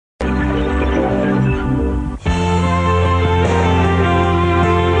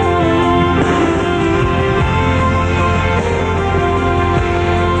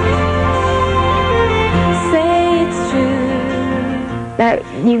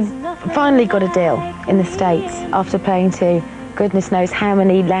you finally got a deal in the States after playing to goodness knows how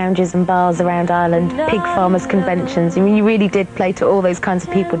many lounges and bars around Ireland, pig farmers' conventions. I mean, you really did play to all those kinds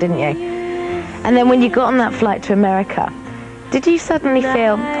of people, didn't you? And then when you got on that flight to America, did you suddenly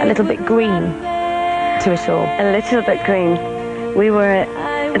feel a little bit green to it all? A little bit green. We were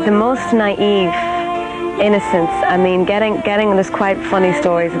the most naive innocence. I mean, getting there's quite funny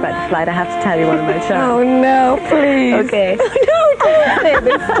stories about the flight. I have to tell you one about Sharon. Oh no, please. Okay. No, don't say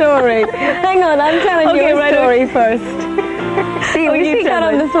the story. Hang on, I'm telling you a story first. See, when she got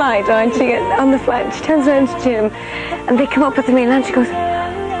on the flight, right? She gets on the flight, she turns around to Jim, and they come up with the meal, and she goes,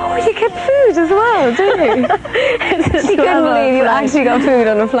 "Oh, you get food as well, do you?" She couldn't believe you actually got food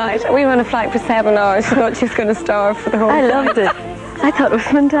on a flight. We were on a flight for 7 hours. She thought she was going to starve for the whole I flight. loved it. I thought it was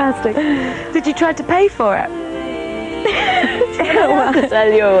fantastic. Did you try to pay for it? I have to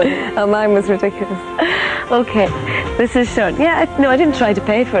tell you. Oh, mine was ridiculous. Okay, this is Sharon. Yeah, no, I didn't try to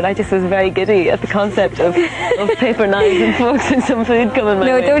pay for it. I just was very giddy at the concept of paper knives and forks and some food coming my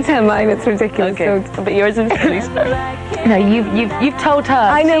way. No, don't tell mine. It's ridiculous. Okay, Don't. but yours is really No, you've told her.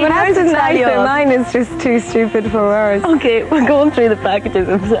 I know, She but has hers to is tell you. nicer. Mine is just too stupid for words. Okay, we're going through the packages.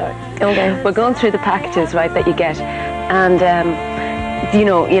 I'm sorry. Okay. We're going through the packages, right, that you get, and you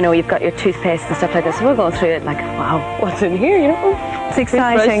know, you've got your toothpaste and stuff like this. So we're going through it like, wow, what's in here? You know, It's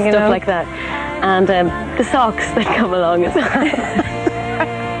exciting, you stuff know. like that, and the socks that come along as well.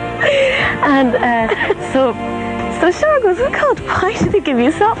 And so Sharon goes, "Oh God, why did they give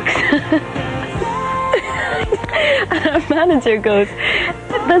you socks?" And our manager goes,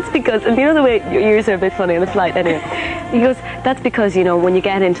 "That's because," and you know the way your ears are a bit funny on the flight anyway. He goes, "That's because, you know, when you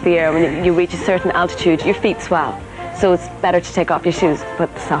get into the air, when you reach a certain altitude, your feet swell. So it's better to take off your shoes,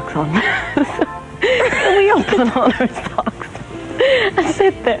 put the socks on." So we all put on our socks and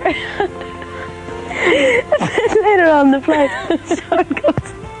sit there. And then later on the flight, Sharon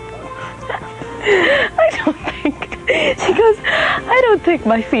goes, she goes, "I don't think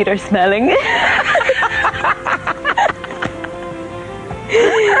my feet are smelling."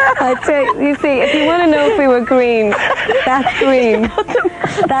 You see, if you want to know if we were green, that's green.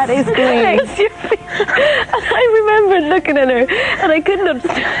 That is green. And I remember looking at her, and I couldn't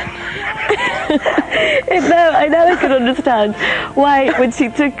understand. Now I could understand why, when she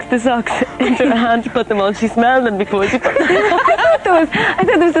took the socks into her hand to put them on, she smelled them before she put them on. I thought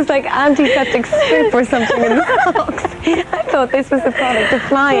there was this like antiseptic strip or something in the socks. I thought this was the product of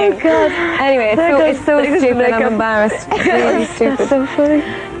flying. Oh God! Anyway, it's so stupid. I'm embarrassed. It's really stupid. That's so funny.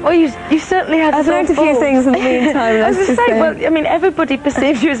 Well, you certainly had. I've learned a few things in the meantime. I was Let's just just saying. say. Well, I mean, everybody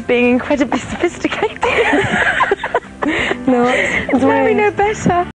perceives you as being incredibly sophisticated. No, It's very no better.